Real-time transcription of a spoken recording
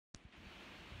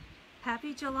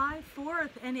Happy July 4th,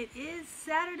 and it is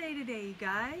Saturday today, you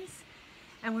guys.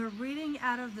 And we're reading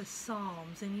out of the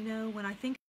Psalms. And you know, when I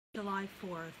think of July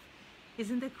 4th,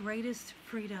 isn't the greatest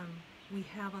freedom we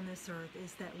have on this earth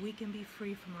is that we can be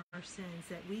free from our sins,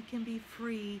 that we can be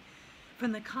free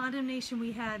from the condemnation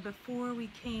we had before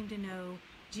we came to know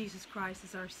Jesus Christ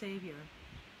as our Savior.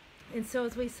 And so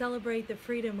as we celebrate the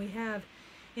freedom we have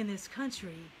in this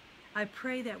country, I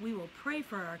pray that we will pray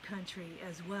for our country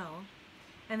as well,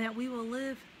 and that we will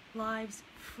live lives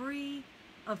free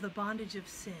of the bondage of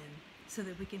sin so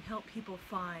that we can help people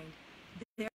find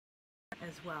their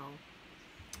as well.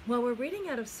 Well, we're reading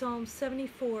out of Psalm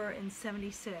 74 and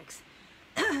 76.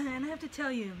 And I have to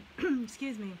tell you,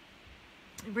 excuse me,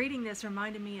 reading this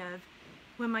reminded me of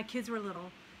when my kids were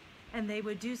little and they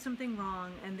would do something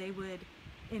wrong and they would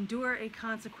endure a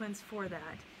consequence for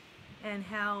that, and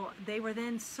how they were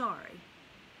then sorry,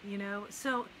 you know.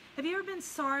 So have you ever been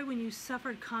sorry when you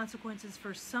suffered consequences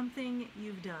for something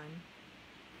you've done?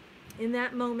 In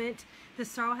that moment, the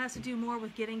sorrow has to do more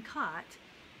with getting caught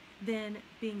than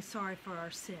being sorry for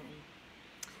our sin.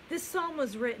 This psalm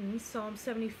was written, Psalm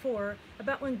 74,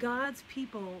 about when God's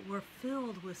people were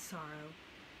filled with sorrow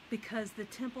because the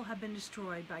temple had been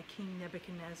destroyed by King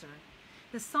Nebuchadnezzar.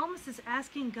 The psalmist is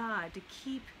asking God to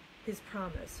keep his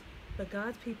promise, but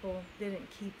God's people didn't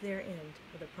keep their end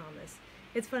of the promise.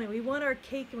 It's funny, we want our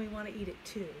cake and we want to eat it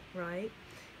too, right?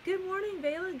 Good morning,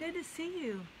 Vela, good to see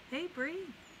you. Hey, Bree.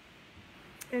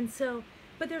 And so,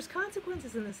 but there's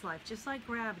consequences in this life, just like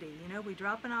gravity. You know, we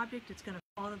drop an object, it's going to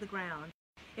fall to the ground.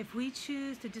 If we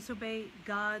choose to disobey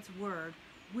God's word,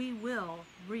 we will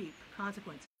reap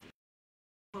consequences.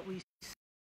 What we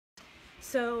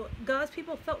So God's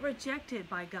people felt rejected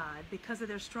by God because of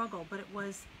their struggle, but it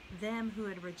was them who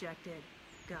had rejected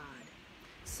God.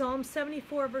 Psalm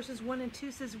 74 verses 1 and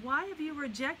 2 says, "Why have you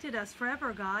rejected us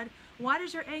forever, God? Why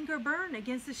does your anger burn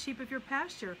against the sheep of your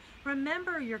pasture?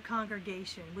 Remember your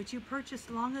congregation, which you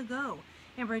purchased long ago,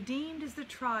 and redeemed as the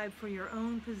tribe for your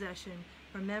own possession.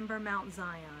 Remember Mount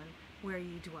Zion, where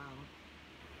you dwell."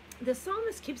 The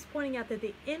psalmist keeps pointing out that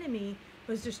the enemy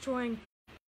was destroying.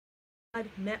 God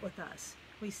met with us.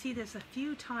 We see this a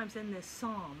few times in this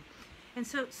psalm. And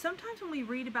so sometimes when we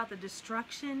read about the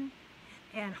destruction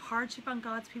and hardship on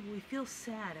God's people, we feel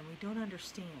sad and we don't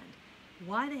understand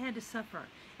why they had to suffer.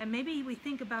 And maybe we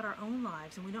think about our own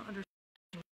lives and we don't understand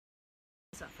why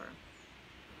we suffer.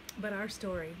 But our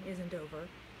story isn't over,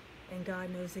 and God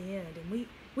knows the end. And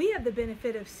we have the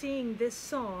benefit of seeing this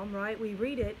psalm, right? We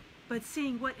read it, but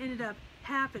seeing what ended up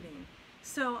happening.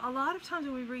 So a lot of times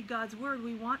when we read God's word,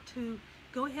 we want to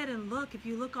go ahead and look. If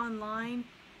you look online,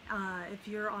 if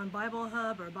you're on Bible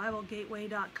Hub or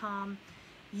BibleGateway.com,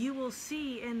 you will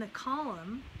see in the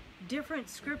column different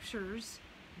scriptures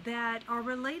that are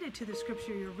related to the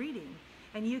scripture you're reading.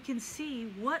 And you can see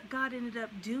what God ended up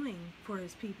doing for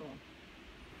his people.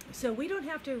 So we don't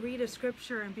have to read a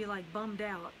scripture and be like bummed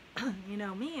out. You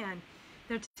know, man,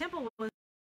 their temple was...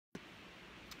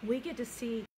 We get to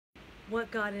see what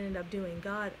God ended up doing.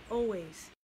 God always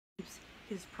keeps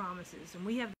his promises, and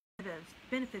we have the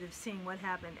benefit of seeing what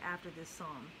happened after this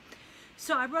psalm.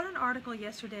 So I wrote an article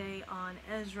yesterday on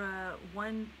Ezra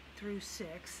 1 through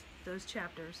 6, those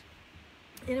chapters,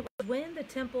 and it was when the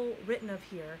temple written of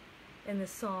here in the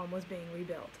psalm was being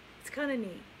rebuilt. It's kind of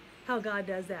neat how God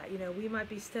does that. You know, we might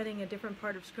be studying a different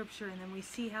part of scripture and then we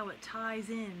see how it ties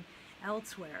in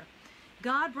elsewhere.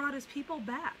 God brought his people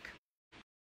back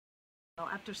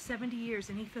after 70 years,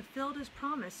 and he fulfilled his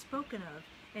promise spoken of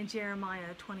in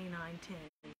Jeremiah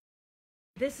 29:10.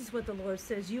 This is what the Lord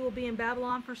says: "You will be in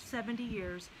Babylon for 70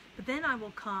 years, but then I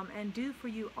will come and do for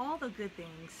you all the good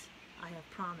things I have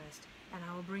promised, and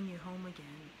I will bring you home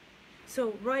again."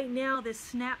 So right now, this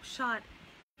snapshot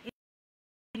in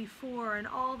 84 and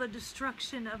all the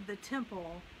destruction of the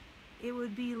temple, it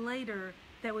would be later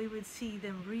that we would see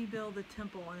them rebuild the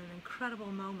temple in an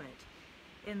incredible moment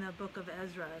in the book of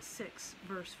Ezra 6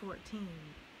 verse 14.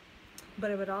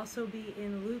 But it would also be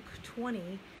in Luke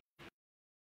 20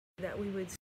 that we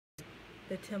would see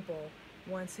the temple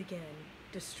once again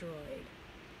destroyed.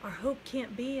 Our hope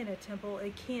can't be in a temple.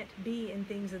 It can't be in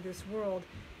things of this world.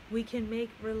 We can make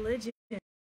religion.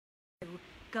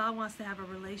 God wants to have a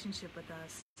relationship with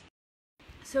us.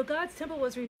 So God's temple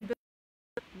was rebuilt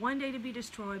one day to be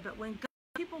destroyed, but when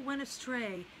God's people went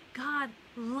astray, God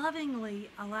lovingly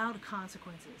allowed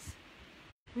consequences.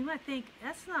 We might think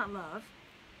that's not love,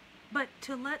 but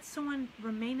to let someone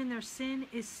remain in their sin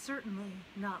is certainly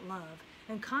not love.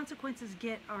 And consequences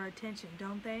get our attention,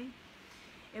 don't they?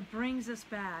 It brings us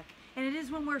back. And it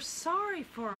is when we're sorry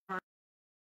for our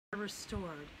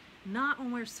restored, not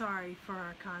when we're sorry for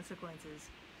our consequences.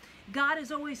 God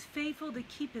is always faithful to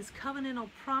keep his covenantal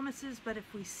promises, but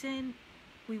if we sin,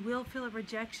 we will feel a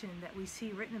rejection that we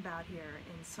see written about here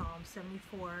in Psalm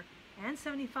 74 and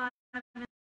 75.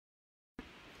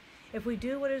 If we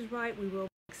do what is right, we will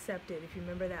be accepted. If you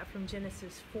remember that from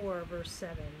Genesis 4, verse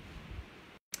 7.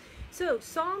 So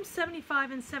Psalm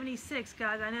 75 and 76,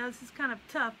 guys, I know this is kind of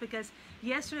tough because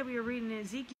yesterday we were reading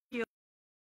Ezekiel,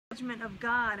 judgment of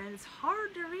God, and it's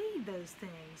hard to read those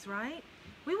things, right?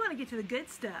 We want to get to the good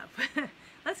stuff.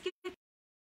 Let's get to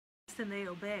the and they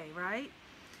obey, right?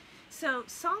 So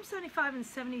Psalm 75 and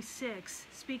 76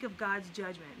 speak of God's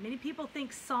judgment. Many people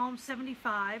think Psalm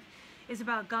 75 is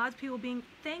about God's people being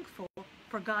thankful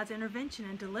for God's intervention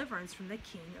and deliverance from the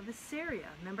king of Assyria.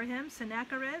 Remember him,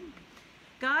 Sennacherib?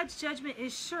 God's judgment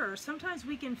is sure. Sometimes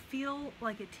we can feel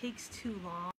like it takes too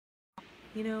long.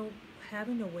 You know,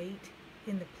 having to wait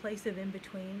in the place of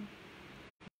in-between.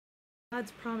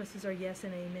 God's promises are yes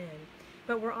and amen.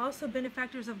 But we're also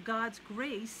benefactors of God's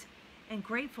grace and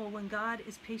grateful when God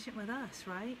is patient with us,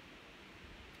 right?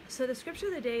 So the scripture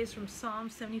of the day is from Psalm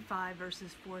 75,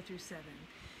 verses 4 through 7.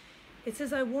 It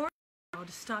says, I warn you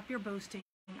to stop your boasting.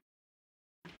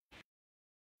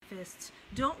 Fists.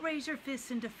 Don't raise your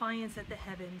fists in defiance at the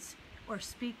heavens or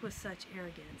speak with such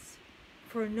arrogance.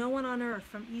 For no one on earth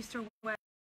from east or west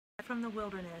from the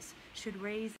wilderness should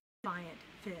raise a defiant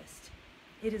fist.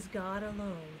 It is God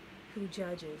alone who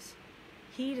judges.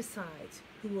 He decides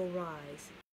who will rise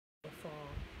and fall.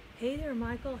 Hey there,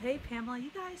 Michael. Hey, Pamela.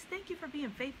 You guys, thank you for being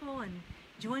faithful and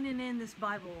joining in this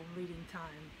Bible reading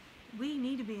time. We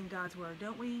need to be in God's Word,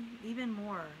 don't we? Even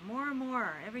more and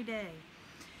more every day.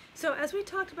 So as we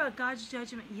talked about God's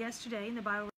judgment yesterday in the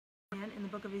Bible and in the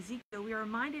book of Ezekiel, we are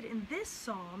reminded in this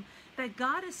psalm that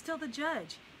God is still the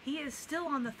judge. He is still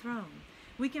on the throne.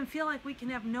 We can feel like we can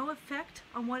have no effect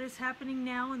on what is happening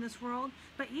now in this world,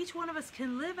 but each one of us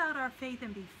can live out our faith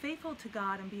and be faithful to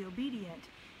God and be obedient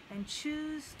and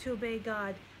choose to obey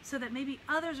God so that maybe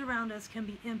others around us can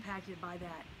be impacted by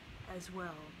that as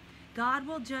well. God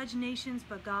will judge nations,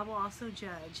 but God will also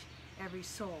judge every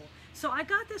soul. So I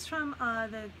got this from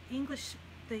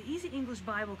the Easy English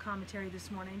Bible commentary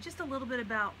this morning, just a little bit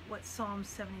about what Psalm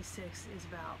 76 is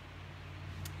about.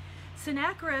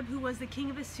 Sennacherib, who was the king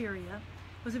of Assyria,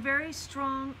 was a very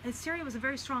strong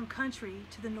country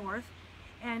to the north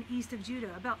and east of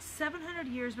Judah. About 700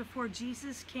 years before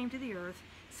Jesus came to the earth,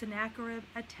 Sennacherib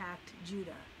attacked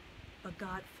Judah, but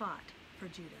God fought for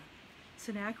Judah.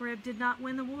 Sennacherib did not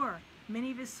win the war.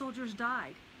 Many of his soldiers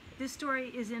died. This story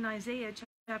is in Isaiah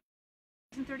chapter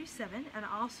 37 and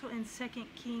also in 2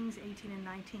 Kings 18 and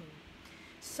 19.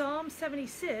 Psalm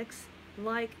 76,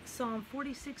 like Psalm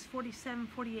 46, 47,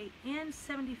 48, and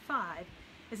 75,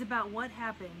 is about what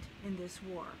happened in this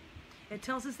war. It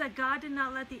tells us that God did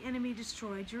not let the enemy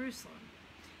destroy Jerusalem.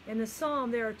 In the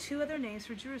psalm, there are two other names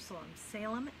for Jerusalem,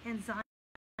 Salem and Zion,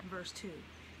 verse 2.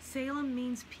 Salem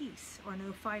means peace or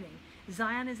no fighting.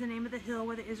 Zion is the name of the hill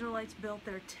where the Israelites built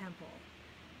their temple.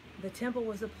 The temple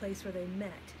was a place where they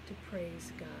met to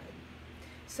praise God.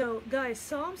 So, guys,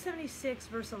 Psalm 76,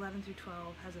 verse 11 through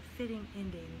 12 has a fitting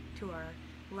ending to our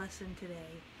lesson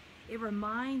today. It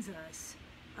reminds us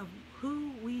of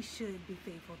who we should be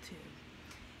faithful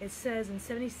to. It says in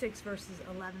 76, verses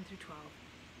 11 through 12,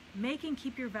 make and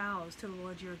keep your vows to the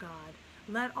Lord your God.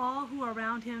 Let all who are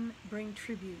around him bring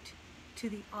tribute to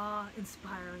the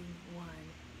awe-inspiring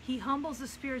one. He humbles the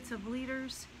spirits of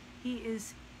leaders. He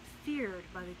is feared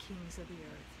by the kings of the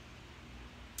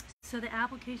earth. So the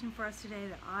application for us today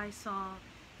that I saw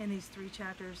in these three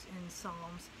chapters in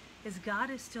Psalms is God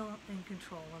is still in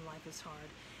control when life is hard.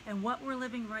 And what we're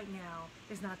living right now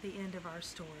is not the end of our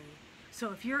story.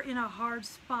 So if you're in a hard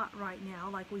spot right now,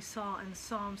 like we saw in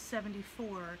Psalm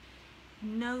 74,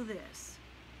 know this.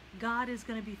 God is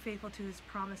going to be faithful to his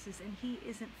promises, and he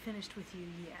isn't finished with you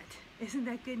yet. Isn't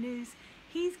that good news?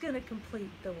 He's going to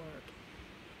complete the work.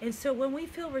 And so when we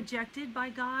feel rejected by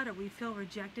God or we feel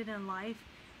rejected in life,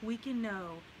 we can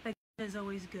know that God is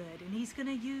always good, and he's going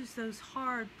to use those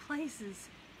hard places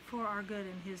for our good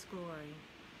and his glory.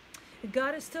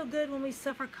 God is still good when we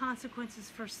suffer consequences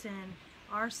for sin,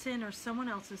 our sin or someone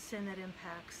else's sin that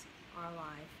impacts our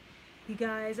life. You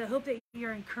guys, I hope that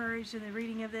you're encouraged in the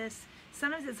reading of this.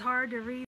 Sometimes it's hard to read